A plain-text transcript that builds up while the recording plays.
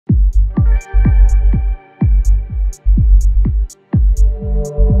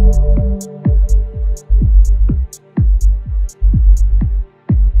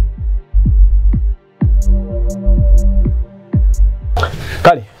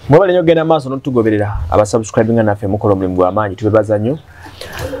Mwebale nyo genda maaso n'otugoberera abasubscribinga naffe mukola omulimu gw'amaanyi tubebaza nnyo.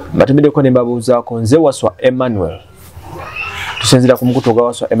 Batumiddeko ne mbabuuzaako nze Waswa Emmanuel. Tusinzira ku mukutu gwa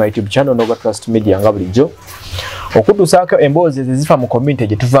Waswa YouTube channel n'ogwa Trust Media nga bulijjo. Okutuusaako emboozi ezifa mu community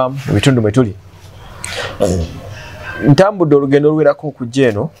gye tuvaamu mu bitundu mwe tuli. Ntambudde olugendo oluwerako okujja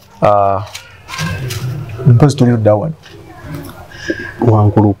eno. Mpozi tuli ludda wano.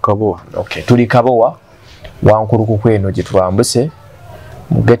 Wankulu Kabowa. Okay, tuli Kabowa. Wankulu kukweno gye twambuse.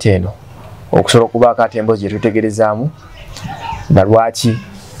 Mugete eno okusobola okubaako ate emboozi gye tutegerezaamu na lwaki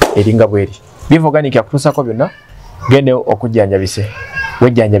eringa bweri bivoganika akutuusako byonna gende okujjanjabise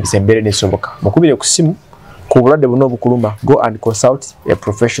wejjanjabise embeera nesoboka mukubire ku ssimu ku bulwadde buno obukuluma go and consult a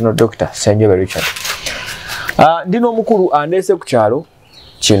professional doctor Sanjobe Richard. Ndino omukulu andeese ku kyalo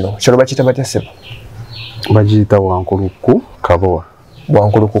kino kyalo bakiyita batya ssebo bagiyita Wankulu ku Kabowa.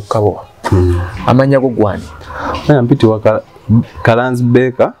 Wankulu ku Kabowa. Amannya go gwani mpiti waka Kalanzi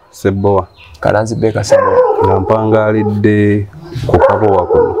Beka Sebowa. Kalanzi Beka Sebowa. Nga mpangalidde ku Kabowa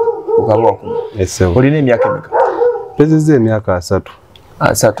kuno. Ku Kabowa kuno. Esewo. Olina emyaka emeka? Pezeze emyaka 3.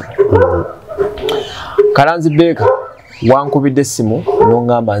 3. Kalanzi Beka wankubidde essimu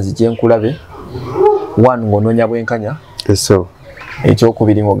n'ongamba nzije nkulabe. One ng'onoonya bwenkanya. Esewo.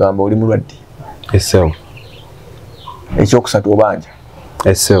 Ekyokubiri ng'ogamba oli mulwadde. Esewo. Ekyokusatu obanja.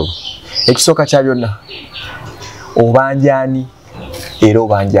 Esewo. Ekisooka kya byonna. Obanjani era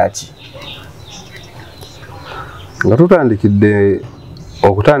obanja ki? Nga tutandikidde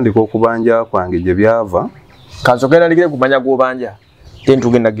okutandika okubanja kwange gye byava. Kansogera ligire kumanya gw'obanja.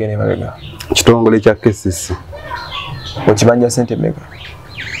 Tentugenda gene mabega. Kitongole kya KCCA. Okibanja sente mega.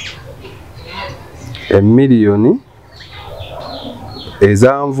 Emiliyoni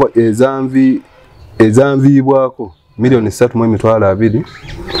ezanviibwako miliyoni 3.2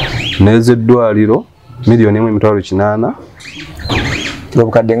 n'ezeddwaliro miliyoni 1.8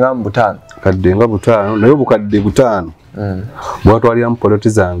 obukadde nga butano kadde nga butano naye obukadde butano bwatwalira mu poloti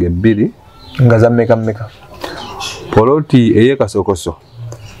zange 2 nga za meka poloti ey'Ekasokoso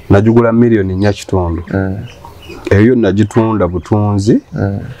najugula miliyoni 4.5 eyo nagitunda butunzi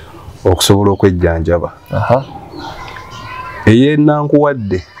okusobola okwejjanjaba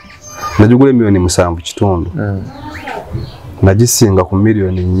ey'Enankuwadde najugula miliyoni 7.5 nagisinga ku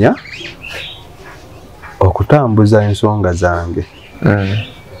miliyoni 4 okutambuza ensonga zange.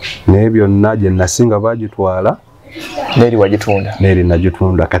 Naye byonna gye nasinga bagitwala neri wagitunda. Neri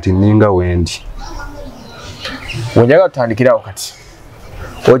nagitunda kati ninga wendi. Wenjaga tutandikirawo kati.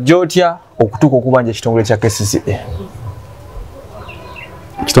 Ojja otya okutuuka okubanja ekitongole kya KCCA?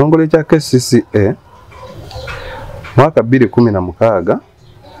 Ekitongole kya KCCA mwaka 2016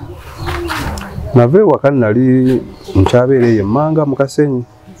 nave wakati nali nkyabeereyo emmanga mu Kasenyi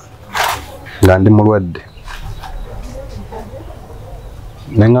nga ndi mulwadde.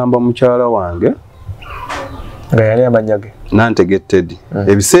 Nengamba mukyala wange nga yali amanyage nantegetted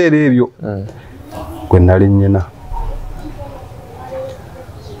ebiseera ebyo gwe nali nnyina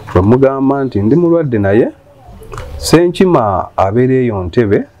bamugamba nti ndi mulwadde naye Senkima abeereyo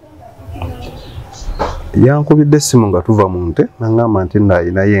Ntebe yankubidde essimu nga tuva mu nte nangamba nti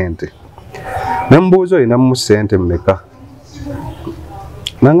nayinayo ente nembuuza olinamu ssente mmeka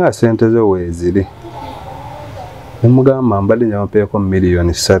nanga sente zo weeziri nemugamba mbadde nyampeeko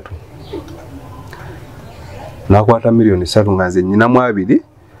miliyoni 3 nakwata miliyoni 3 nga nze nnyinamu 2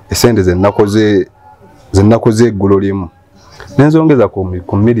 esente zennakoze eggulo limu nenzongeza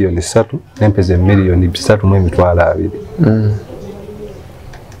ku miliyoni 3 nempeza miliyoni 3.2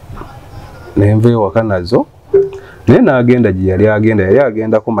 nenveeyo waka nazo naye n'agenda gye yali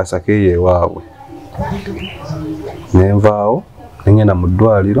agenda ku Masaka ewaabwe nenvaawo nengenda mu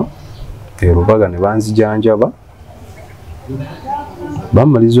ddwaliro Rubaga ne banzijanjaba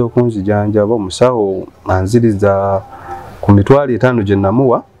bamaliza okunzijanjaba omusawo anziriza ku mitwalo 5 gye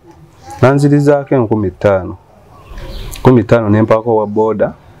namuwa nanzirizaako 15,000 nempaako wa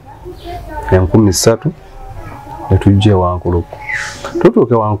boda 3,000 netujje Wankuluku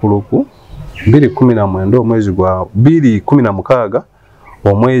tutuuke Wankuluku 2019 omwezi gwa 2016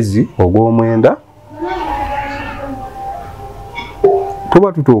 omwezi ogw'omwenda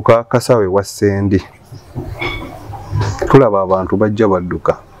tuba tutuuka Kasawe wa Sendi tulaba abantu bajja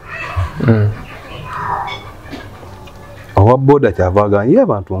badduka owa boda kyavaaga ye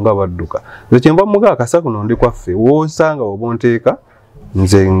abantu nga badduka nze kyenva muga akasa kuno ndi kwaffe woosanga obunteeka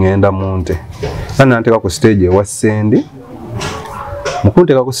nze ngenda mu nte nanteeka ku stage ewa Sendi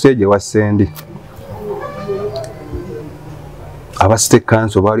mukunteeka ku stage ewa Sendi aba state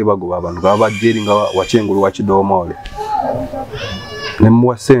council baali bagoba abantu babajjeri nga Wakyengulu wa Kidoomole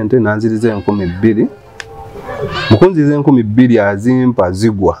nemuwa sente nanziriza 2,000 mukunziza 2,000 azimpa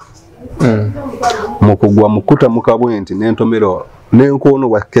zigwa mukugwa mukuta mukabwenti n'entomero n'enkono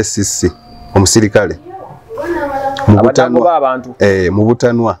wa KCCA omusirikale mu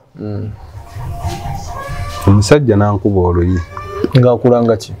butanwa omusajja n'ankuba oluyi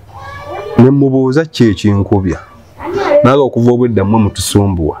ng'akulanga ki ne mubuuza ki ekinkubya naga okuva obwedda mmwe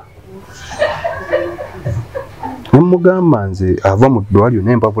mutusumbuwa ne mugamba nze ava mu ddwaliro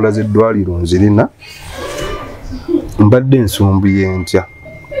n'empapula z'eddwaliro nzirina mbadde nsumbuye ntya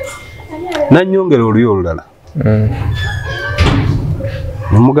nannyongera oluyi olulala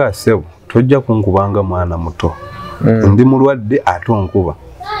ne mugaa ssebo tojja kunkubanga mwana muto ndi mulwadde ate onkuba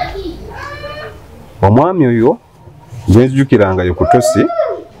omwami oyo genzijjukirangayo ku tosi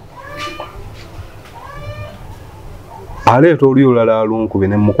aleeta oluyi olulala alunkube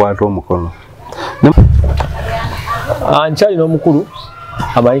ne mukwata omukono nkyali n'omukulu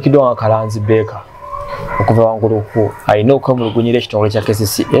amanyikiddwa nga Kalanzi Beeka okuva wanguluku alina okwemulugunyira ekitongole kya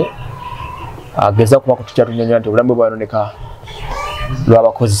KCCA ageza kuba kutujja tunyonyola nti obulamu bwabononeka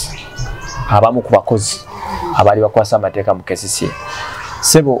lw'abakozi abamu ku bakozi abaali bakwasa amateeka mu KCCA.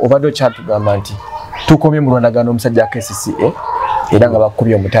 Sebo obadde okyatugamba nti tukomye mu lwanagano omusajja wa KCCA era nga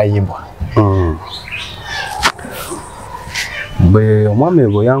bakubye omutayimbwa. Bwe omwami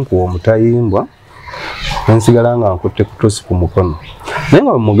bwe yankuwa omutayimbwa nsigala nga nkutte kutosi ku mukono naye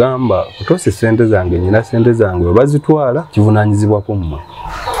nga bwemugamba kutosi sente zange nyina sente zange we bazitwala kivunaanyizibwa ku mmwe.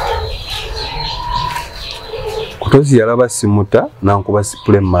 Kutosi yalaba simuta nankuba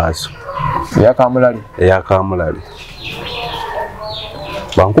sipule mu maaso eyakamulali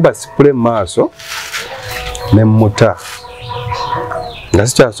bankuba sipule mu maaso ne muta nga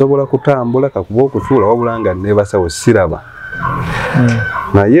sikyasobola kutambula kakuba okutuula wabula nga neebasawo siraba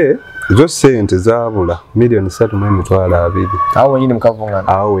naye zo sente zaabula $3,200,000 awo wennyini mukavungana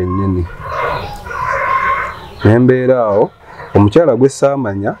awo wennyini nembeera awo omukyala gwe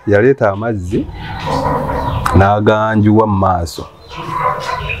saamanya yaleeta amazzi n'aganjuwa mu maaso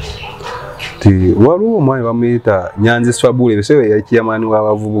ti waliwo omwami bamuyita Nyanzi Swabule ebiseera yali kiyamaani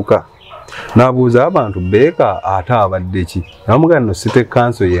w'abavubuka n'abuuza abantu Beeka ate abadde ki namugamba no City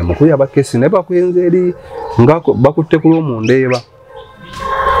Council y'emukubya abakesi naye bakwenze eri nga bakutte ku lw'omundeeba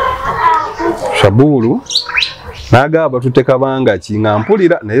Shabulu n'agamba batutte kabanga ki nga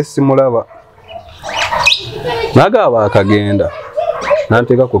mpulira naye simulaba n'agamba akagenda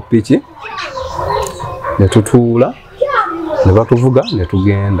n'anteeka ku ppiki ne tutuula ne batuvuga ne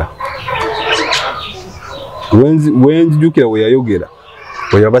tugenda wenzijukira we yayogera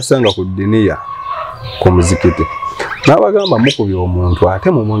we yabasanga ku ddiniya ku muzikiti n'abagamba mukubye omuntu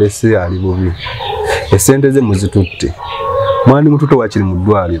ate mumulese ali bubi esente ze muzitutte mwandi mututo wakiri mu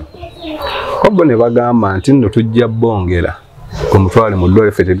ddwaliro kobbo ne bagamba nti nno tujja bongera ku mutwale mu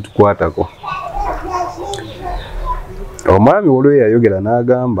ddwaliro ffe tebitukwatako omwami olwo yayogera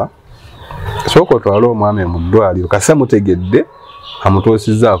n'agamba sooka otwale omwami mu ddwaliro kasa mutegedde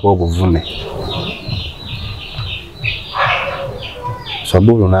amutuusizzaako obuvune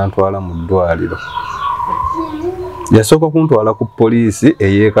Sabulu n'antwala mu ddwaliro yasooka kuntwala ku poliisi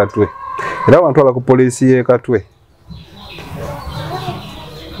ey'Ekatwe era wantwala ku poliisi y'Ekatwe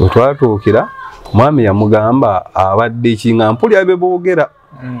wetwatuukira mwami yamugamba abadde ki nga mpulira be boogera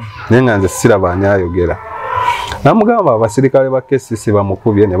naye nga nze siraba ani ayogera n'amugamba abasirikale ba KCCA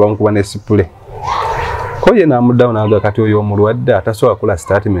bamukubye ne bamukuba ne sipule ko ye n'amuddawo n'aga kati oyo omulwadde atasobola kula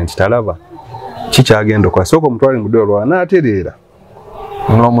statement talaba kikyagenda okuba sooka omutwale mu ddwaliro anaatereera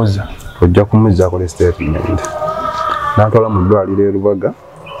n'omuzza ojja kumuzza akole statement n'atwala mu ddwaliro e Lubaga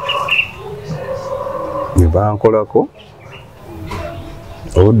ne bankolako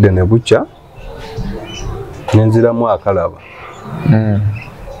obudde ne bukya nenziramu akalaba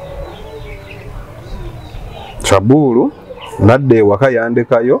Sabulu nadda ewaka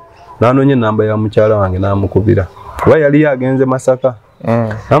yandekayo n'anoonya ennamba ya mukyala wange n'amukubira kuba yali agenze Masaka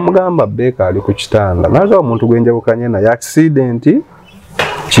n'amugamba Beeka ali ku kitanda n'aza omuntu gwe njabukanye naye accident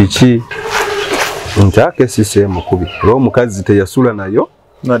kiki nti KCCA mukubi olwo omukazi teyasula nayo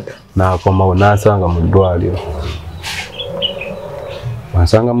n'akomawo n'ansanga mu ddwaliro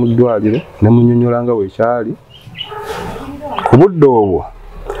ansanga mu ddwaliro ne munnyonnyola nga wekyali ku budde obwo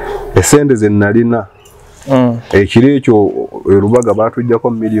esente ze nalina ekiro ekyo Lubaga baatujjako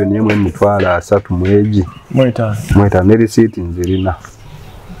 $1,300,000 mwegi mwetaano ne risiiti nzirina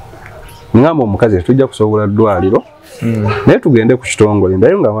ngamba omukazi tujja kusobola ddwaliro naye tugende ku kitongole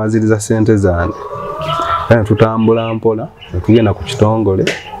ndayo nga banziriza sente zange ne tutambula mpola ne tugenda ku kitongole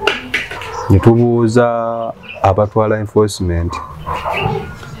ne tubuuza abatwala enforcement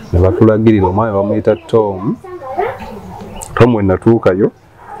ne batulagirira omwami bamuyita Tom we natuukayo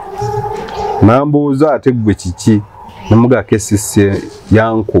Nambuuza ate gwe kiki nemuga KCCA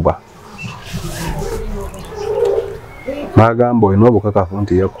yankuba nagamba olina obukakafu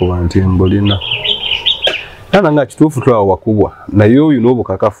nti yakuba nti mbulina era nga kituufu twawa wakubwa naye olina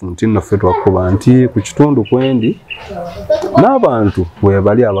obukakafu nti nno ffe twakuba nti ku kitundu kwendi n'abantu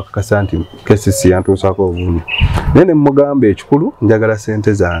webali abakakasa nti KCCA yantuusako obuvumi naye ne mugamba ekikulu njagala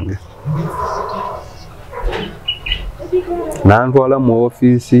ssente zange nantwala mu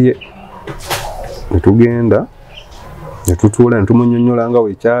ofiisi ye netugenda netutuula netumunyonnyola nga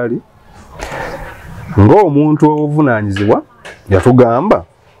wekyali ng'omuntu obuvunaanyizibwa yatugamba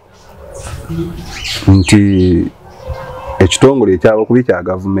nti ekitongole ekyabakubi kya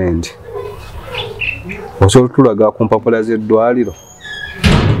gavumenti osobola tulaga ku mpapula z'eddwaliro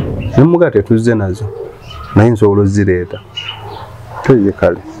nemuga tetuzze nazo naye nsobola ozireeta toye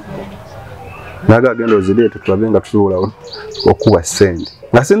kale naga agenda ozireete tulabe nga tusobola okuba ssente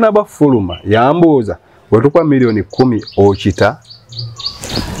nga sinaba fuluma yambuuza wetukwa miliyoni 10 okita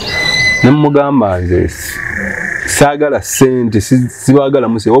nemugamba nze saagala ssente sibaagala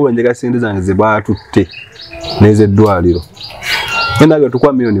muse wabula njagala ssente zange ze baatutte n'ez'eddwaliro naga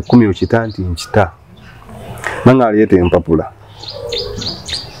wetukwa miliyoni 10 okita nti nkita nanga aliyeeta empapula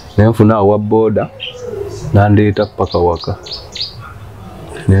nenfuna awa booda nandeeta paka waka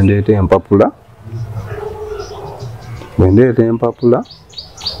nendeeta empapula bwendeeta empapula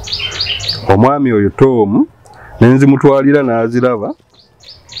omwami oyo Tom nenzimutwalira n'aziraba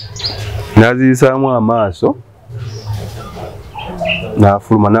n'aziyisaamu amaaso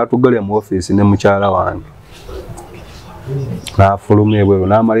n'afuluma n'atuggalya mu ofiisi ne mukyala wange n'afuluma ebweru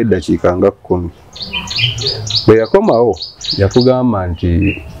n'amala eddakiika nga 10 bwe yakomawo yatugamba nti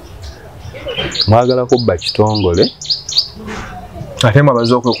mwagala kubba kitongole ate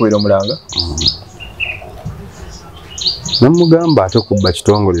mwabaze okwekubira omulanga namugamba ate kubba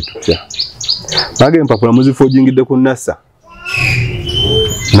kitongole tutya naga empapula muzifojingidde ku NASA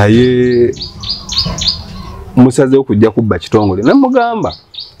naye musaze okujja kubba kitongole namugamba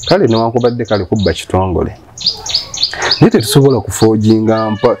kale newankubadde kale kubba kitongole naye tetusobola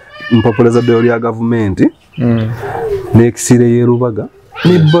kufojinga mpapula za ddalo lya gavumenti n'ekisire y'erubaga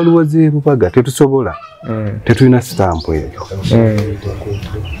n'ebbaluwa z'erubaga tetusobola tetulina sitampu eyo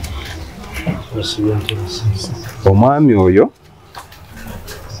omwami oyo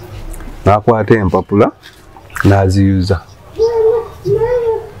n'akwata empapula n'aziyuza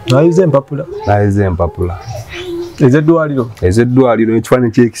n'ayiza empapula ez'eddwaliro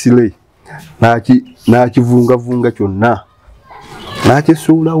ekifaananyi ky'ekisire n'akivungavunga kyonna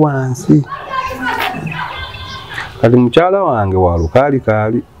n'akisuula wansi kati mukyala wange wa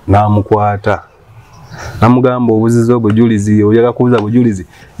lukaalikaali n'amukwata namugamba obuziza obujulizi oyagala kubuza bujulizi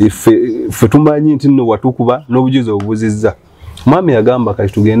ffe tumanyi nti nno watukuba n'obujulizi obubuzizza mwami yagamba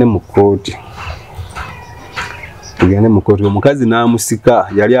kati tugende mu kkooti omukazi n'amusika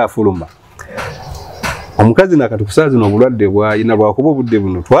yali afuluma omukazi nakati ku saa zino obulwadde bw'ayina lwakuba obudde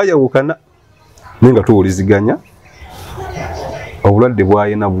buno twayawukana naye nga tuwuliziganya obulwadde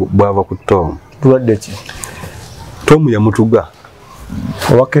bw'ayina bwava ku Tom. Bulwadde ki? Tom yamutuga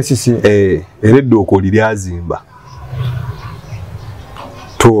owa KCCA era edduuko lyazimba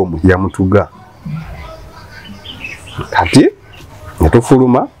Tom yamutuga kati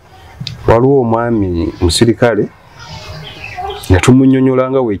netufuluma waliwo omwami musirikale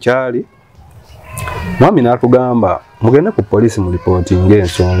netumunyonnyola nga wekyali mwami n'atugamba mugende ku poliisi mu reporting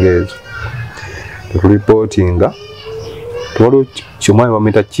ensonga ezo tulipotinga tuwaliwo kimwami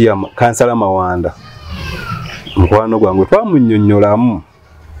bamuyita kansala Mawanda mukwano gwange twamunnyonnyolamu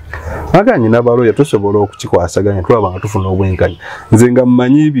aganye n'abaloya tusobola okukikwasaganya tulaba nga tufuna obwenkanya nze nga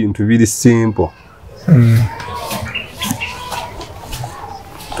mmanyi ebintu biri simple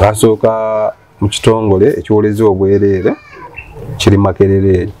twasooka mu kitongole ekiwoleza obwereere kiri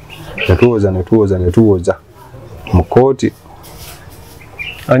Makerere netuwoza mu kooti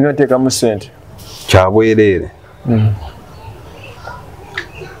ani oteekamu ssente kyabwereere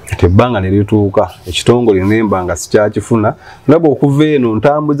ebbanga ne lituuka ekitongole nemba nga sikyakifuna nabo okuva eno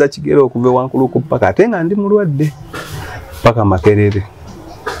ntambuza kigere okuva wankulu ku ppaka ate nga ndi mulwadde paka Makerere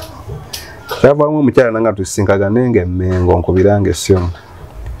kyavaamu omukyala nanga tusinkagane ng'emmengo nkubiranga essimu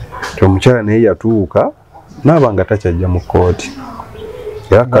omukyala naye yatuuka naaba nga takyajja mu kkooti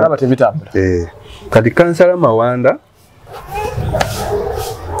kati kansala Mawanda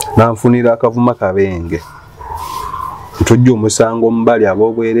nanfunira akavuma kabenge ntujja omusango omubali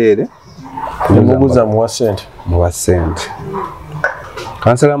ab'obwereere omubuuza muwa ssente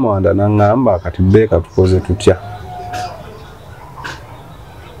kansala Mawanda naŋŋamba kati beeka tukoze tutya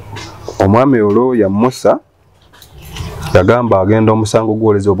omwami olwo yammusa yagamba agenda omusango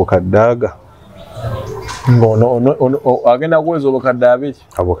gwoleza obukaddaaga ngono agenda kuweza obukadde 2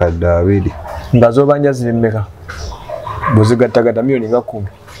 abukadde 2 nga zobanja ziri mmeka buzigattagatta milioni nga 10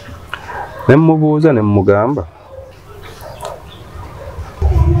 ne mubuuza ne mugamba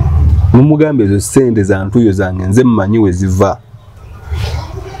mumugambe ezo sente za ntuyo zange nze mmanyi we ziva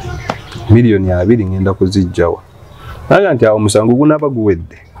milioni 2 ngenda kuzijjawa naga nti awo musango gunaba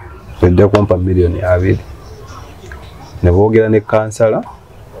guwedde wedde kumpa milioni 2 ne boogera ne kansala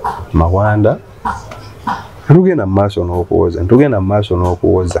Mawanda tugenda maaso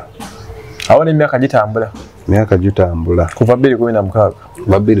n'okuwoza awo n'emyaka gitambula kuva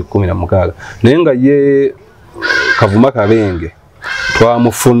 2016 naye nga ye Kavuma Kabenge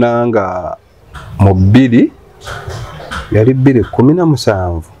twamufuna nga mu 2 yali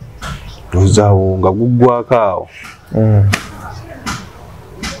 2017 tuzaawo nga guggwako awo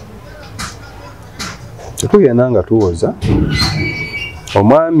tugenda nga tuwoza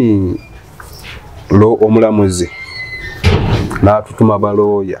omwami omulamuzi n'atutuma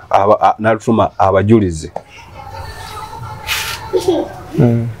balooya n'atutuma abajulizi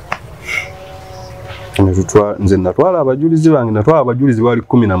nze natwala abajulizi bange bali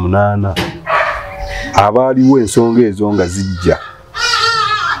 18 abaaliwo ensonga ezo nga zijja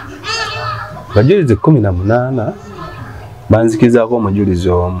abajulizi 18 banzikizaako omujulizi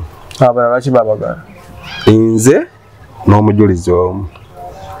omu abalala lwaki babagala nze n'omujulizi omu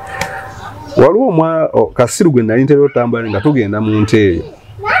waliwo kasiru gwe nali ntera otambula nga tugenda mu nte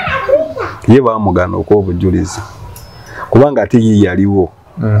ye baamugana okw'obujulizi kubanga ate ye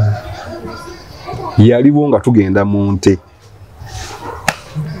yaliwo nga tugenda mu nte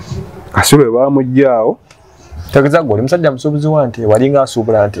kasiru we baamuggyaawo tegeza gwe oli musajja musuubuzi wa nte walinga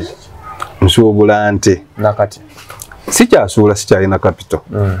asuubula nte nsuubula nte nakati sikyasuula sikyalina kapito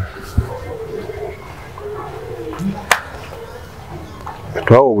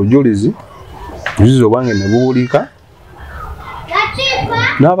twawa obujulizi obujulizi obwange ne buwulika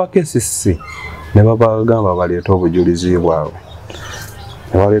n'aba KCCA ne babagamba baleeta obujulizi bwabwe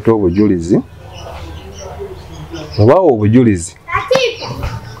ne baleeta obujulizi obaawa obujulizi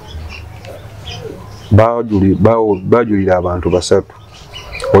bajulira abantu 3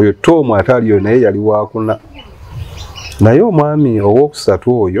 oyo Tomu ate aliyo naye yali wakuna naye omwami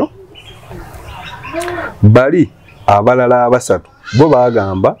ow'okusatu oyo bali abalala 3 bo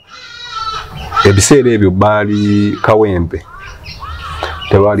bagamba ebiseera ebyo baali Kawempe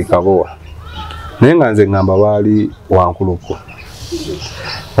tebaali Kabowa naye nga nze ngamba baali Wankuluko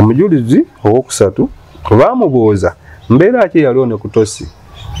omujulizi ow'okusatu baamubuuza mbeera ki yaliwo ne Kutosi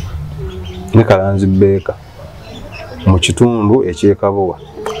ne Kalanzi Beeka mu kitundu eky'Ekabowa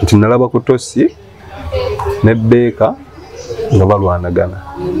nti nalaba Kutosi ne Beeka nga balwanagana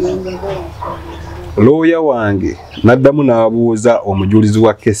looya wange naddamu n'abuuza omujulizi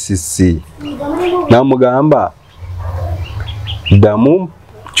wa KCCA n'amugamba ddamu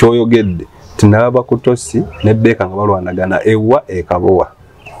kyoyogedde tinalaba Kutosi ne Beeka nga balwanagana ewa Ekabowa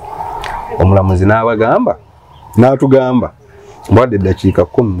omulamuzi n'atugamba mbwadde eddakiika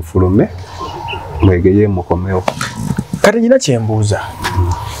 10 mufulume mwegeye mukomewo kati nyina kyembuuza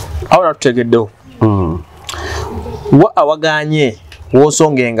awo natutegeddewo wa awaganye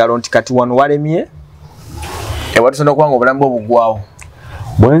wosonga engalo nti kati wano walemye ewatusonda kubanga obulamu bwe buggwawo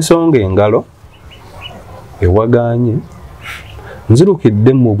bwensonga engalo ewaganye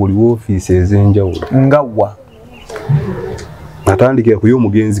nzirukidde mu buli woofiisi ez'enjawulo nga wa natandikira ku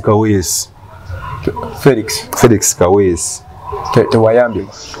y'omugenzi Kaweesi Felix Kaweesi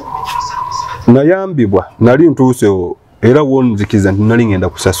tewayambibwa nayambibwa nali ntuuse era wonzikiza nti nali ngenda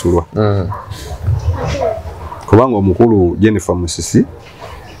kusasulwa kubanga omukulu Jennifer Musisi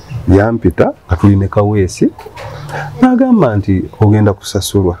yampita nga tuli ne Kaweesi n'agamba nti ogenda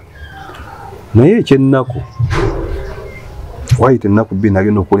kusasulwa naye ekyennaku wayita ennaku 2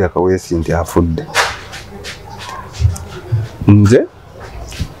 nagenda okulya Kaweesi nti afudde nze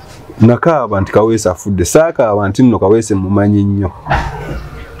nakaaba nti Kaweesi afudde saakaaba nti nno Kaweesi mumanyi nnyo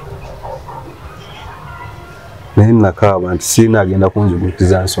naye nakaaba nti sirina agenda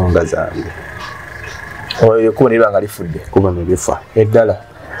kunzigukiza nsonga zange oyo kuba nebanga lifudde kuba nelifa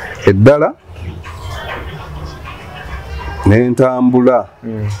eddala nentambula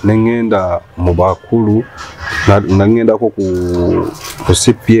nengenda mu bakulu nagendako ku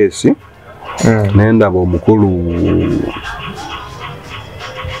CPS nendaba omukulu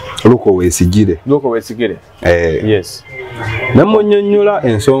Luko Wesigire yes namunnyonnyola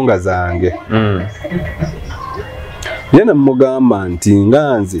ensonga zange yena mugamba nti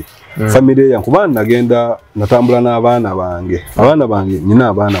nganze family yange kuba nagenda natambula n'abaana bange nyina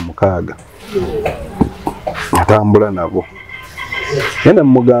abaana 6 natambula nabo Yenda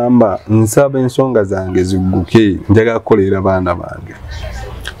mugamba nsaba ensonga zange zigguke njaga kukolera baana bange.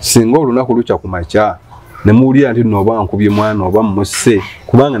 Singa olunaku lukya ku makya ne muwulira nti nno oba nkubye mwana oba musse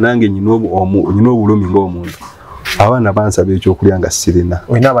kubanga nange nyina obulumi ng'omuntu. Abaana bansaba ekyokulya nga sirina.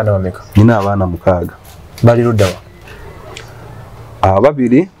 Olina abaana bameka? Nina abaana 6. Bali ludda wa?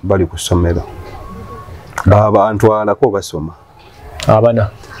 Ababiri bali ku ssomero. Bantwalako basoma. Abaana?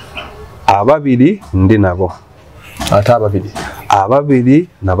 Ababiri ndi nabo. Ate ababiri? Ababiri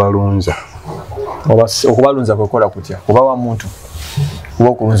nabalunza. Okubalunza kwekola kutya? Kuba wa muntu? Kuba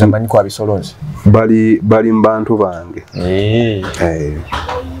okulunza manyi kwa bisolonzi? Bali mbantu bange.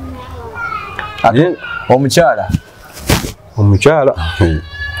 Omukyala? Omukyala?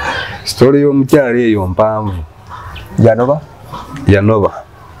 Story y'omukyala eyo mpanvu. Yanoba? Yanoba.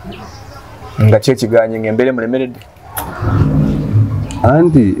 Nga kye kiganye ng'embeere mulemeredde?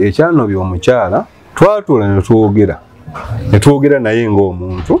 Anti ekyanobya omukyala twatula ne twogera naye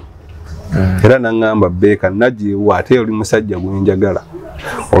ng'omuntu era naŋŋamba Beeka nagiwa ate oli musajja gwenjagala.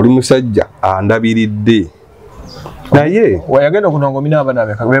 Oli musajja andabiridde. Naye wayagenda okunongomina abaana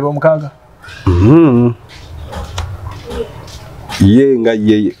beka beba 6? Ye nga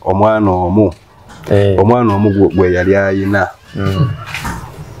ye omwana omu. Omwana omu gwe yali ayina.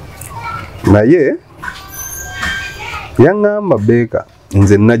 Naye yaŋŋamba Beeka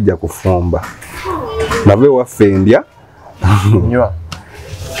nze najja kufumba. Nave waffe ndya.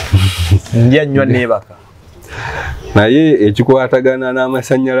 Ndya nnywa neebaka. Naye ekikwatagana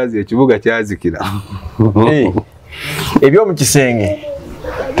n'amasannyalaze ekibuga kyazikira. Ebyomu kisenge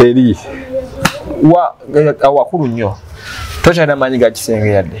teri. Wakulu nnyo. Tokyalina maanyi ga kisenge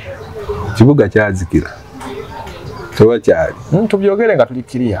yadde. Ekibuga kyazikira. Tewa kyali. Tubyogere nga tuli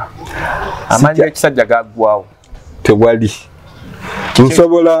kiriya. Amaanyi g'ekisajja gaggwawo. Tewali.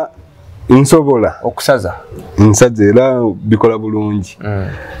 Nsobola okusaza. Nsaze era bikola bulungi.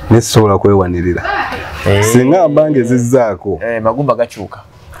 Nesobola kwewanirira. Singa mbange zizzaako. Magumba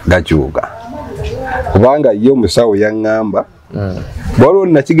gakyuka. Kubanga ye omusawo yaŋŋamba. Bwaliwo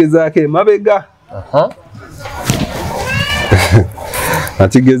nakigezaako emabega.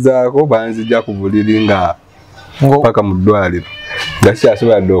 Nakigezaako banzija ku buliri nga paka mu ddwaliro.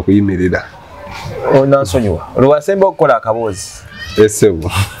 Gakyasobola dde okuyimirira. Onansonyiwa. Olwasemba okukola akaboozi.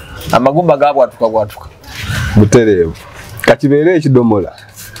 Esebo. Amagumba gabwatuka. Butereevu. Kakibeere ekidomola.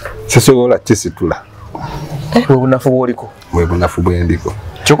 Sisobola kisitula. Bwe bunafu bw'oliko. Bwe bunafu bw'endiko.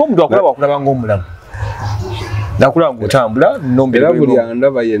 Kyokka omuntu akulaba akulaba ng'omulamu. Nakulaba ng'otambula nombera. Era buli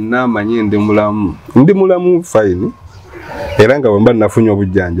andaba yenna amanyi ndi mulamu. Ndi mulamu fayini. Era nga bwe mba nafunye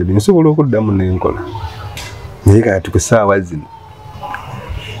obujjanjabi nsobola okuddamu n'enkola. Naye kati ku ssaawa zino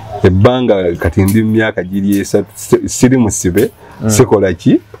ebbanga kati ndi mu myaka giri 3 siri musibe sikola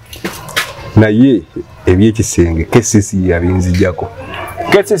ki naye ebyekisenge KCCA abinzijjako.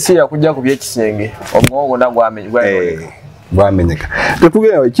 KCCA yakujja ku byekisenge Omuggongo gwamenyeka.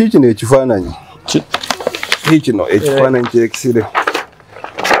 Tetugenda kino ekifaananyi kino ekifaananyi ky'ekisire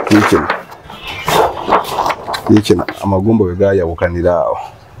kino amagumba bwe gaayawukanira awo.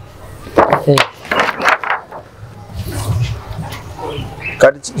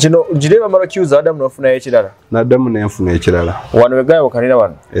 Kati kino gireba mara kiuza Adamu n'ofunayo ekirala. N'addamu n'enfuna ekirala. Wano bwe gaayawukanira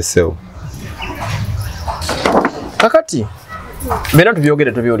wano. Essewo. Kakati bena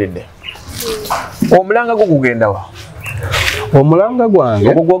tubyogere tubyolidde. Omulanga gwo gugenda wa? Omulanga gwange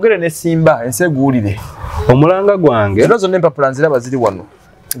ogwogere ne Simba enseguulire. Omulanga gwange zino zonna empapula nziraba ziri wano.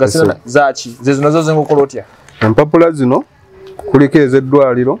 Nga zino zaaki zino nazo zengokola otya? Empapula zino kuliko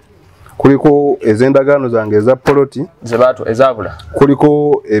ez'eddwaliro, kuliko ez'endagaano zange eza poloti zebato ezabula,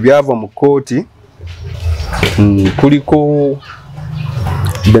 kuliko ebyava mu kkooti, kuliko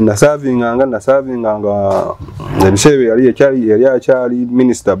nasavinganga ebiseera yali akyali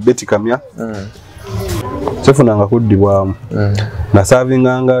minisita Betty Kamya. Sefunanga kuddibwamu.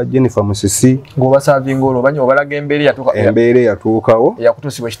 Nasavinganga Jennifer Musisi. Ng'obasavinga olwo banyo obalaga embeera yatuuka. Embeera yatuukawo.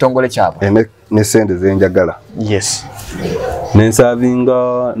 Yakutuusibwa ekitongole kyabwe. Ne ssente zenjagala. Yes.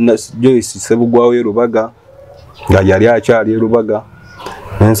 Nensavinga Joyce Sebugwawo Lubaga nga yali akyali Lubaga.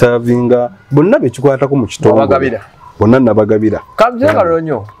 Nensavinga bonna bekikwatako mu kitongole. Bagabira. Bonna nabagabira. Kabjanga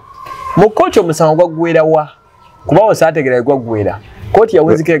lonyo. Mu kkooti omusango gwaggweera wa? Kuba osaategera gwaggweera. Koti ya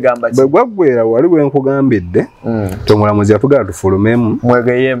wezike gamba ki? Bwegwagwera wali bwe nkugambidde. Tomulamuzi yatugala tufulumemu.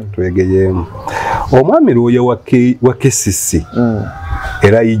 Mwegeyemu. Twegeyemu. Omwami Lwoya wa KCCA.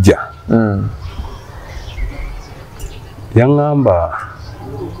 Era ija. Yangamba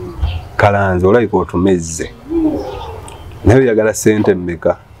Kalanzi olayika otumezze. Naye yagala ssente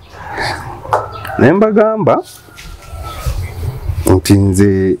mmeka. Naye mbagamba nti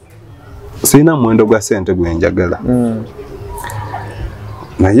nze sirina muwendo gwa ssente gwe njagala.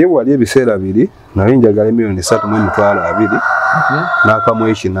 naye wali ebiseera biri nali njagala $3,200,000 n'akamu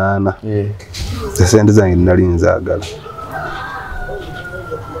 8 esente zange nali nzaagala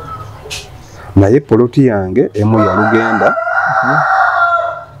naye poloti yange emu yalugenda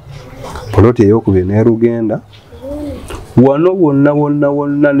poloti eyokubiri nerugenda wano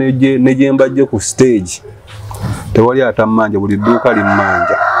wonna nejembajje ku stage tewali atammanja buli dduuka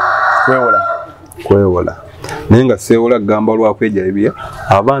limmanja kwewola naye nga seewola gamba lwakwejalibya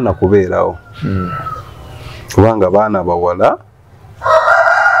abaana kubeerawo kubanga baana bawala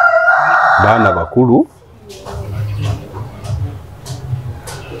baana bakulu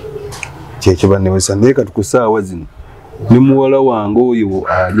kyekibanewesa naye kati ku ssaawa zino ne muwala wange oyo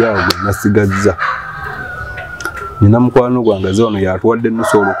ali awo gwe nasigazza nina mukwano gwange zoono yatuwadde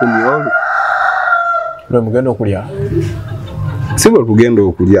ennusu olukumi olwo lwe mugenda okulya si bwe tugenda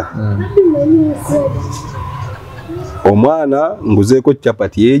okulya omwana nguzeeko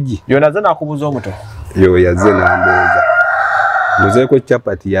capati egi yonaze nakubuuza omuto yo yazze nambuuza nguzeeko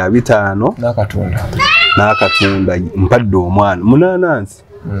capati ya 5 n'akatunda mpadde omwana munanansi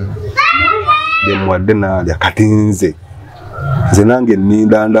demuwadde naalya kati nze nange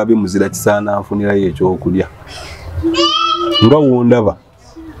nninda ndabe muzira kisaana nfunirayo ekyokulya nga wondaba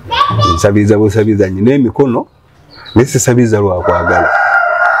nsabiriza busabiriza nyina emikono naye sisabiriza lwakwagala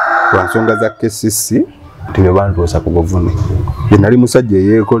lwa nsonga za KCCA nti ne bantoosa ku buvune bye nali musajja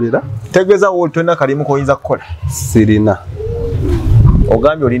eyeekolera tegeeza wotona kalimu koyinza kukola sirina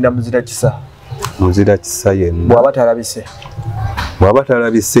ogambye olinda muzira kisa yenna bw'aba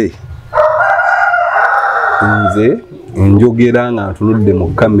talabise nze njogera nga ntunudde mu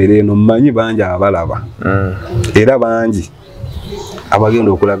kamera eno mmanyi bangi abalaba era bangi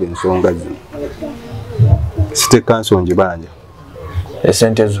abagenda okulaba ensonga zino sitekanso njibanja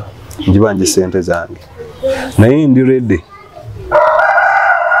esente zo njibanja sente zange naye ndi redde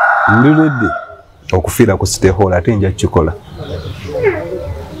okufiira ku stakeholder ate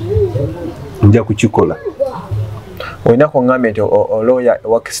nja kukikola olina kuŋŋambye nti olooya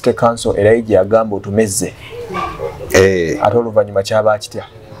wa City Council era igi yagamba otumezze ate oluvannyuma kyaba kitya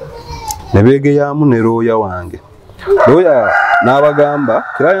ne beegeyaamu ne looya wange looya n'abagamba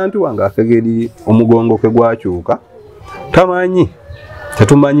kilayanti wange afegeri omuggongo kwe gwakyuka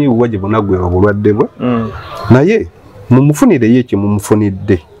tetumanyi buwa gye bunaggwe obulwadde bwe naye mumufunireyo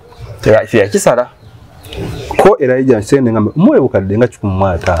ekimumufunidde yakisala ko era ija nsende ngamba muwe bukadde nga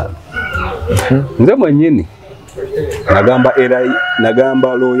 15 nze mwennyini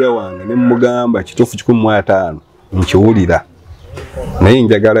nagamba looya wange ne mugamba kituufu 15 nkiwulira naye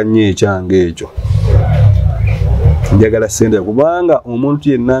njagala nnyo ekyange ekyo njagala sente kubanga omuntu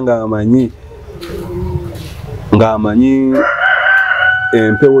yenna ng'amanyi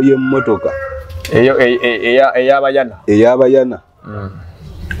empewo y'emmotoka ey'abayana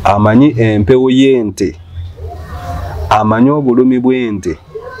amanyi empewo y'ente amanyi obulumi bw'ente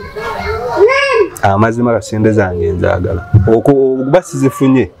amazima ga sente zange nzaagala okuba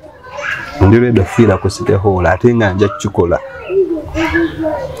sizifunye ndiredde fiira ku sitehola ate nga nja kukikola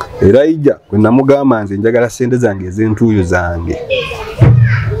era ijja kwe namugamba nze njagala sente zange ez'entuuyo zange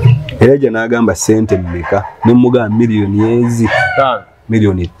era ijja n'agamba sente mmeka ne mugamba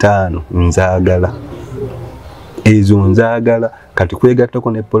miliyoni 5 nzaagala ezo nzaagala kati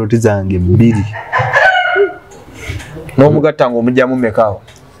kwegattako ne poloti zange 2 n'omugatta ng'omugyamu mmekaawo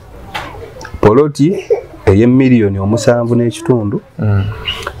poloti ey'emiliyoni 7.5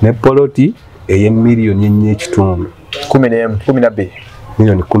 ne poloti ey'emiliyoni 4.5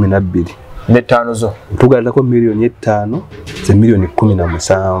 miliyoni 12 ne 5 zo tugaddako miliyoni 5 ze miliyoni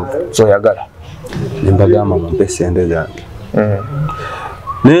 17 zoyagala nembagamba mumpe sente zange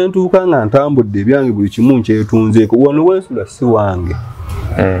nentuuka nga ntambudde ebyange buli kimu nkyetunzeeko wano wensula si wange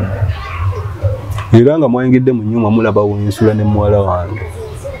era nga mwayingidde mu nnyumba mulaba wensula ne muwala wange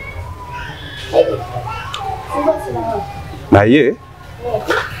naye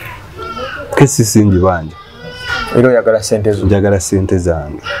KCCA njibanja era oyagala sente zo njagala sente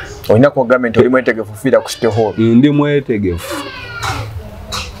zange olina kugambe nti oli mwetegefu fiira ku City Hall ndi mwetegefu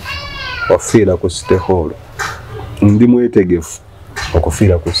ofiira ku City Hall ndi mwetegefu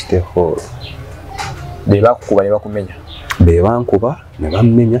okufiira ku City Hall bebakukuba ne bakumenya bebankuba ne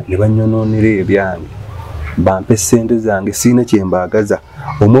bammenya ne bannyonoonera ebyange bampe sente zange siina kyembaagaza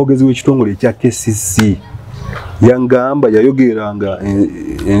omwogezi w'ekitongole ekya KCCA yangamba yayogeranga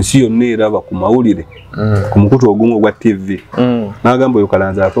ensi yonna eraba ku mawulire ku mukutu ogumu ogwa TV n'agamba oyo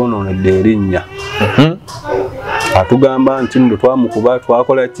Kalanzi atwonoonedde erinnya atugamba nti ndo twamukuba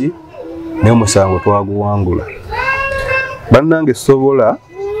twakola ki naye omusango twaguwangula bannange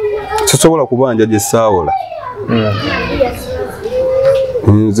sisobola kubanja gye saawola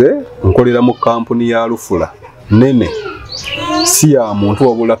nze nkolera mu kampuni ya Lufula nene si ya muntu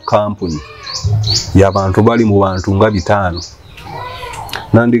wabula kampuni y'abantu bali mu bantu nga 5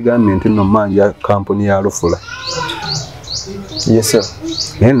 nandigambye nti nno manja kampuni ya Lufula. Yes sir.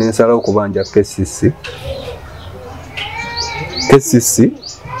 Naye nensalawo okubanja KCCA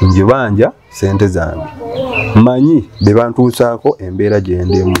njibanja sente zange manyi be bantuusaako embeera gye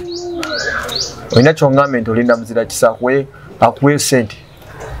ndimu. Olina kyongambe nti olinda muzira kisa akuwe sente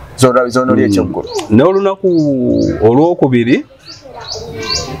zonoli ekyeggulu. N'olunaku olwokubiri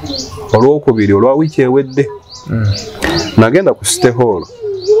olwa wiiki ewedde nagenda ku City Hall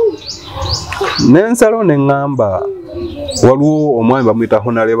nensalawo neŋŋamba waliwo omwami bamuyita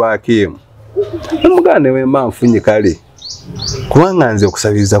Honorable Hakim nemugane wemba nfunye kale kubanga nze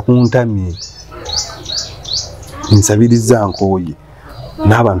okusabiriza kuntamye nsabiriza nkooye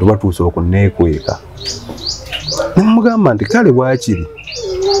n'abantu batuuse okunneekweka nemugamba nti kale bwakiri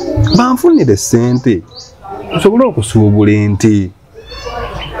banfunire ssente nsobole okusuubula ente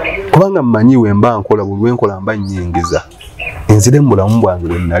kubanga mmanyi wemba nkola buli lwenkola mba nnyingiza enzire mu bulamu bwange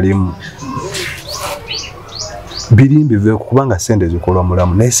bwe nalimu birimbive kubanga sente zikolwa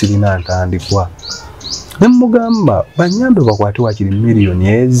mulamu naye sirina ntandikwa. Nemugamba banyambe bakwate wakiri miliyoni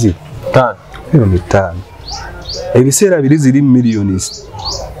ezi 5 ebiseera biri ziri miliyoni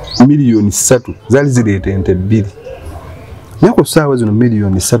 3 zaali zireeta ente 2 naye ku ssaawa zino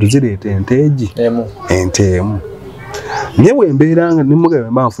miliyoni 3 zireeta ente emu naye wembeeranga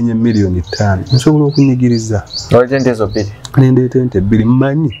nemugamba mba nfunye miliyoni 5 nsobola okunyigiriza nendeeta ente 2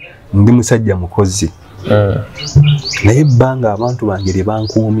 mmanyi ndi musajja mukozi. Naye ebbanga abantu bange lye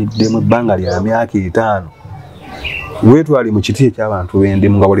bankuumiddemu ebbanga lya myaka 5 weetwali mu kiti eky'abantu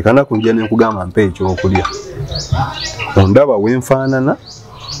bendimu nga buli kanaku njja nenkugamba mpa ekyokulya ondaba wenfaanana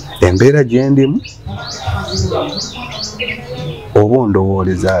embeera gye ndimu oba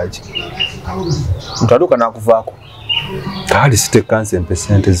ondowooleza ki ntaduka nakuvaako kaali sitekanse mpe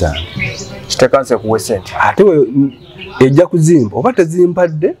sente zange kitekanse kuwe sente ate ejja kuzimpa oba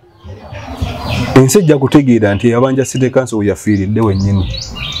tezimpadde ensi ejja kutegeera nti yabanja sitekanse we yafiiridde wennyini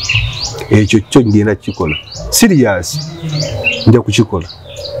ekyo kyo ngenda kukikola serious nja kukikola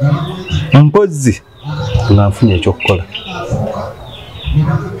mpozzi nga nfunye ekyokukola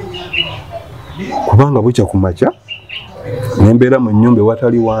kubanga bukya ku makya nembeera mu nnyumba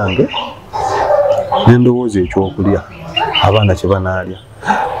ewatali wange nendowooza ekyokulya abaana kye banaalya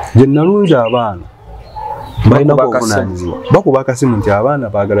gye nalunza abaana balinaku obuvunaanyizibwa bakuba akasimu nti abaana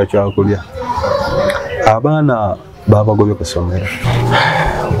baagala kyakulya abaana babagobye ku ssomero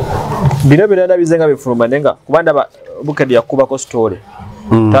bino binabize nga bifuluma nenga kubanda Bukedi yakubako story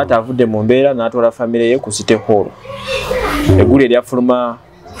taata avudde mu mbeera n'atwala famire ye ku City Hall eggulu eryafuluma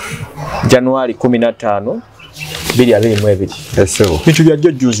January 15 2022 bitu bya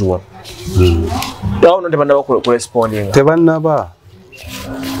jjuzu wa dawo tebannaba corresponding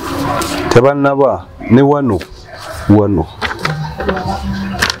tebannaba ne wano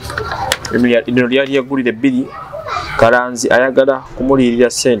lino lyali eggulire 2 Kalanzi ayagala kumulirira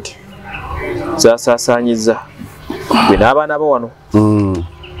sente zasaasaanyiza gwe n'abaana bo wano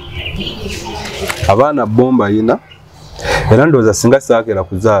abaana bomba yina era ndowooza singa saakera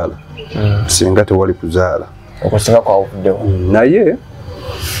kuzaala singa tewali kuzaala okusinga kwawuvuddewo naye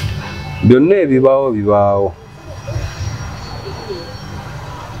byonna ebibaawo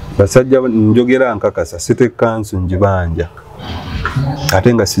basajja njogera nkakasa City Council njibanja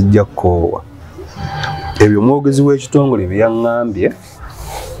ate nga sijja kkoowa ebyo omwogezi w'ekitongole bye yaŋŋambye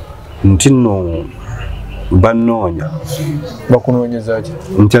nti nno bannoonya bakunoonyeza ki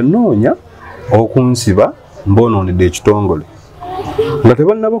nti annoonya okunsiba mboonoonedde ekitongole nga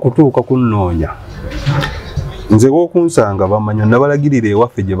tebannaba kutuuka kunnoonya nze w'okunsanga bamanyi nabalagirira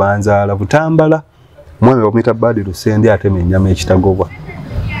ewaffe gye banzaala Butambala mwami bamuyita Badi Lusende atema ennyama ekitagobwa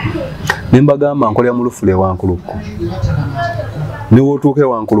ne mbagamba nkolera mu Lufula ewankuluku ne w'otuuka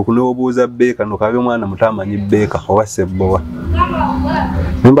ewankuluku ne wobuuza bbeeka nokabe mwana mutamanyi bbeeka oba Ssebbowa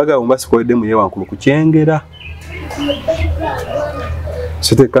ne mbagamba mbasikoledde mu yewankuluku kyengera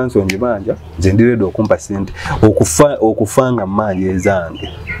City Council njibanja nze ndiredde okumpa sente okufa nga mmanja ezange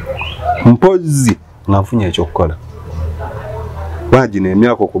mpozzi nga nfunye ekyokukola waagino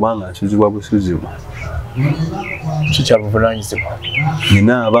emyaka okubanga nsuzibwa busuzibwa kikyabuvunanyizibwa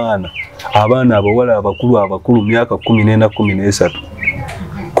nina abaana abawala abakulu myaka 14 13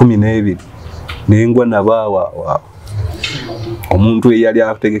 12 nengwa nabaawa omuntu eyali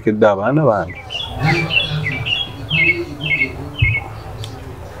ategekedde abaana bange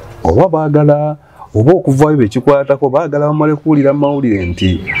oba baagala oba okuvaayo bekikwatako baagala bamale kuwulira mawulire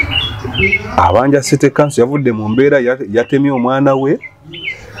nti abanja City Council yavudde mu mbeera yatemye omwana we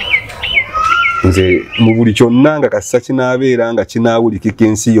nze mu buli kyonna nga kasisa kinaabeera nga kinaawulikika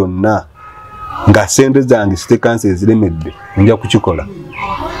ensi yonna nga sente zange sitekansi eziremedde nja kukikola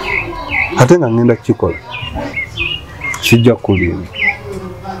ate nga ngenda kukikola kijja kulimba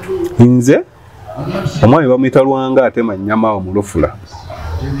nze omwami bamuyita Lwanga atema nnyama omulufula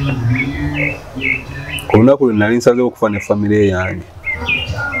ku lunaku lwe nali nsazeewo okufa ne famire yange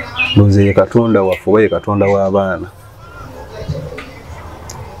ndowooza ye Katonda waffe oba ye Katonda w'abaana.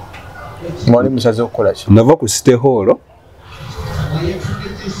 Mwali musaze okukola ki? Nava ku City Hall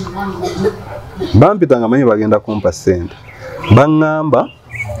bampita nga manyi bagenda kumpa ssente baŋŋamba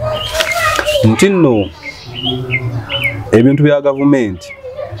nti nno ebintu bya gavumenti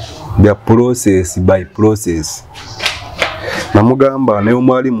bya process by process. Namugamba naye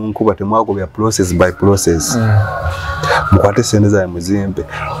omwali mu nkuba temwako bya process by process. Mukwate ssente zaabwe muzimpe.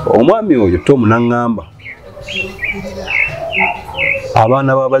 Omwami oyo Tom n'aŋŋamba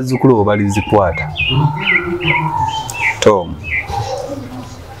abaana b'abazzukulu balizikwata. Tom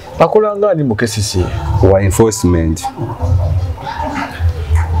akolanga ani mu KCCA wa enforcement.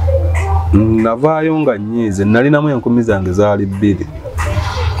 Navaayo nga nyiize nalinamu enkumi zange zaali 2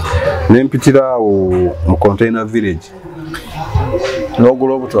 nempitira awo mu container village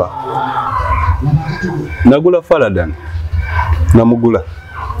n'ogula obutwa. Nagula Faladan namugula.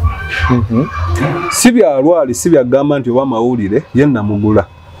 Si bya lwali si bya gamba nti oba mawulire ye namugula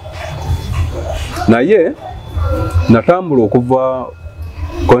naye natambula okuva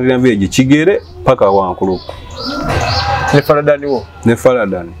container village Kigere paka Wankuluku ne Faladan wo ne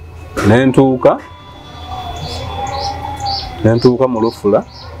Faladan nentuuka mu Lufula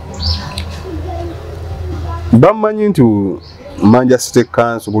bamanyi nti manja City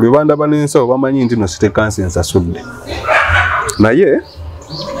Council buli bandaba n'ensawo bamanyi nti no City Council ensasudde naye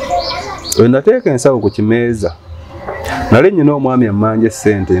we nateeka ensawo ku kimeeza nali nnyina omwami amanja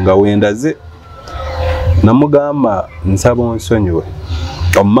essente nga wendaze namugamba nsaba onsonyiwe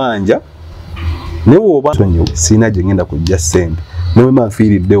omanja naye woba nsonyiwe siina gye ngenda kujja ssente newe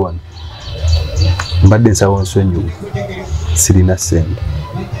manfiiridde wano mbadde nsaba onsonyiwe sirina ssente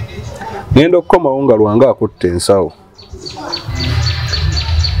ngenda okukomawo nga Lwanga akutte ensawo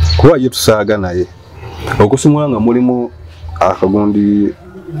kuba ye tusaaga naye okusumula nga mulimu akagundi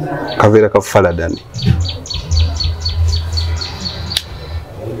kaveera ka Faladan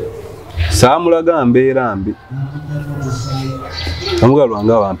saamulaga mbeera mbi namuga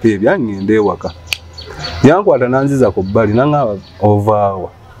Lwanga wampe ebyangenda ewaka yankwata nanziza ku bbali naŋŋamba ovaawa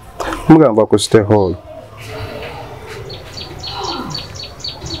mugamba ku City Hall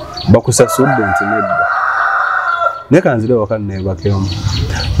bakusasudde nti nedda ne kanzire waka neebakemu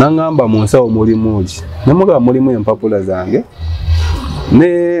naŋŋamba mu nsawo mulimu ki namugamba mulimu empapula zange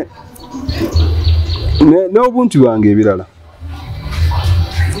n'obuntu bwange ebirala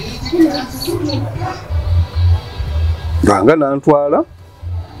Lwanga nantwala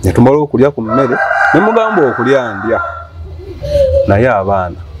netumala okulya ku mmere nemugamba okulya ndya naye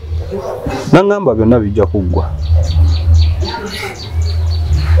abaana naŋŋamba byonna bijja kuggwa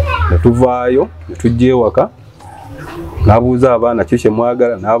netuvaayo netujja ewaka nabuuza abaana ki kye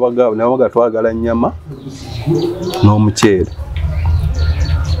mwagala nabaga twagala nnyama n'omuceere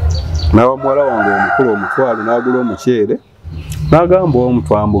nawa muwala wange omukulu omutwalo n'agula omuceere n'agamba omu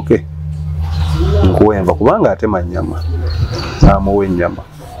twambuke nkuwenva kubanga atema nnyama n'amuwa ennyama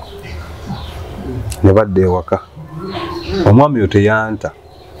ne badda ewaka omwami oyo teyanta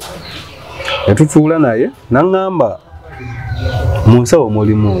netutuula naye naŋŋamba mu nsawo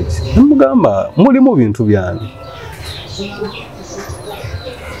mulimu ki namugamba mulimu bintu byange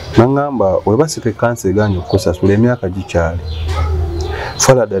naŋŋamba weba City Council eganye okukusasula emyaka gikyali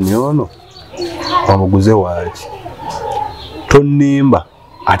Faladan ono wamuguze waaki tonnimba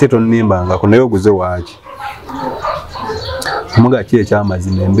ate tonnimbangako naye oguze waaki amuga ki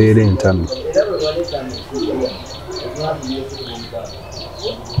ekyamazima embeera entami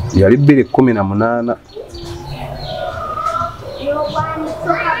yali 2018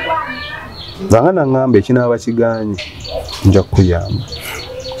 Lwanga naŋŋamba ekinaaba kiganye nja kukuyamba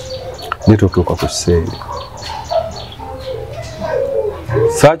netotuuka ku kiseera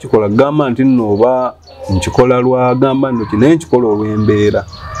saakikola gamba nti nno oba nkikola lwagamba nno naye nkikola olw'embeera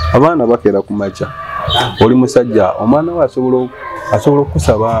abaana bakeera ku makya oli musajja omwana we asobola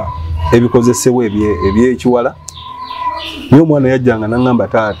okusaba ebikozesebwa ebyekiwala naye omwana yajjanga naŋŋamba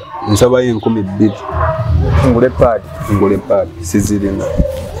taata nsabayo 20,000 ngule paadi sizirina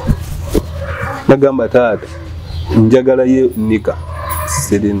nagamba taata njagala ye nika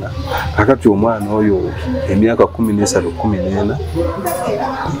sirina kakati omwana oyo emyaka 13 14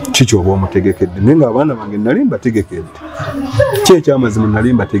 kiki oba omutegekedde naye nga abaana bange nali mbategekedde ki ekyamazima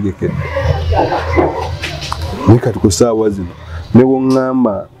nali mbategekedde naye kati ku ssaawa zino ne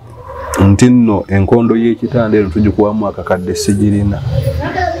bw'oŋŋamba nti nno enkondo y'ekitanda eno tugikuwamu akakadde sigirina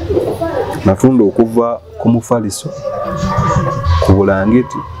natunda okuva ku mufaliso ku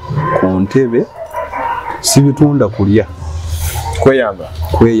bulangiti ku ntebe sibitunda kulya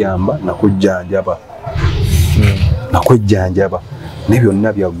kweyamba nakujjanjaba ne byonna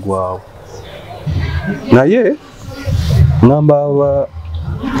byaggwawo naye ŋŋamba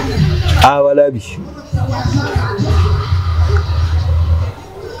abalabi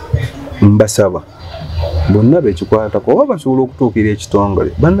mbasaba bonna bekikwatako oba basobola okutuukira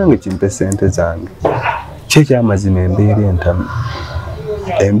ekitongole bannange kimpe ssente zange kyekyamazima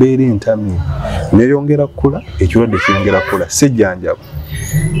embeera entamye neyongera kukula ekirwadde kiyongera kukula sijjanjaba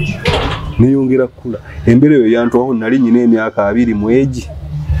neyongera kukula embeera eyo yantwaho nali nyina emyaka 2 mu egi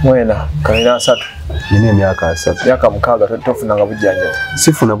mwena kalina 3 nina emyaka 3 myaka 6 tofunanga bujjanjabi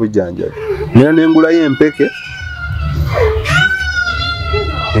sifuna bujjanjabi nina nengulayo empeke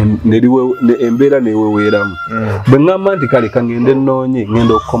embeera neweweeramu bwe ŋŋamba nti kale kangende nnoonye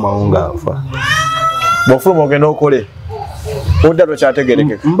ŋŋenda okukomawo nga nfa bw'ofuluma ogenda okole odda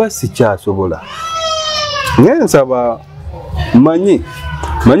tokyategerekeka mba sikyasobola naye nsaba manyi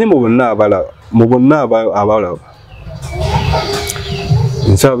mu bonna abalaba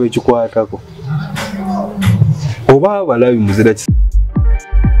nsaba bekikwatako oba abalabi muzira